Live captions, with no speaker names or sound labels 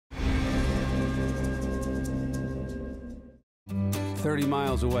30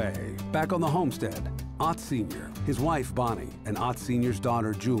 miles away, back on the homestead, Ott Sr., his wife Bonnie, and Ott Sr.'s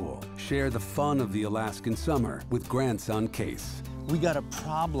daughter Jewel share the fun of the Alaskan summer with grandson Kase. We got a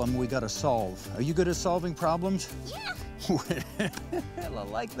problem we gotta solve. Are you good at solving problems? Yeah. I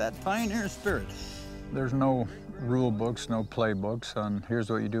like that pioneer spirit. There's no rule books, no playbooks on here's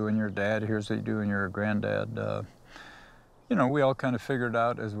what you do when you're a dad, here's what you do when you're a granddad. You know, we all kind of figure it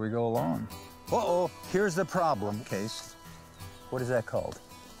out as we go along. Uh-oh, here's the problem, Kase. What is that called?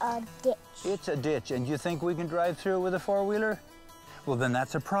 A ditch. It's a ditch, and you think we can drive through it with a four-wheeler? Well, then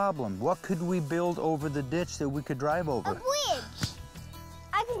that's a problem. What could we build over the ditch that we could drive over? A bridge.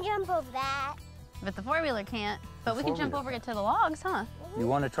 I can jump over that. But the four-wheeler can't. But we can jump over it to the logs, huh? You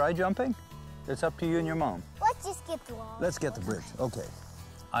want to try jumping? It's up to you and your mom. Let's just get the log. Let's get the bridge, okay.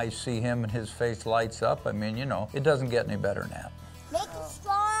 I see him and his face lights up. I mean, you know, it doesn't get any better than that. Make it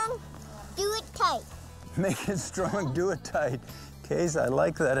strong, do it tight. Make it strong, do it tight. Kase, I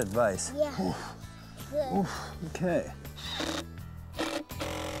like that advice. Yeah. Good. Oof. Okay.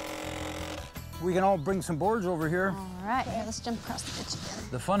 We can all bring some boards over here. All right, here, let's jump across the ditch again.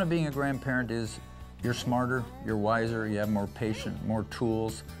 The fun of being a grandparent is you're smarter, you're wiser, you have more patience, more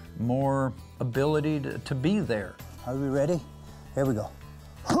tools, more ability to be there. Are we ready? Here we go.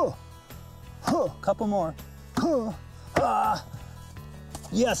 Huh. Huh. Couple more. Huh. Ah.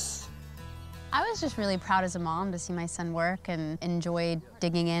 Yes. I was just really proud as a mom to see my son work and enjoy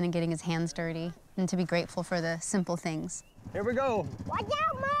digging in and getting his hands dirty and to be grateful for the simple things. Here we go. Watch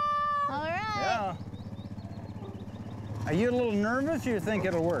out, Mom! All right. Yeah. Are you a little nervous or you think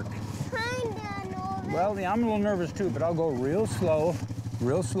it'll work? Kinda nervous. Well, yeah, I'm a little nervous too, but I'll go real slow,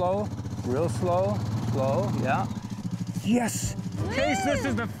 real slow, real slow, slow, yeah. Yes! Kase, this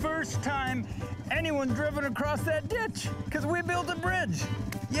is the first time anyone's driven across that ditch because we built a bridge.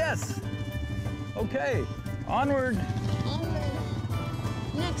 Yes. Okay, onward.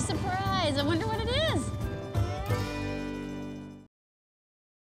 Next surprise. I wonder what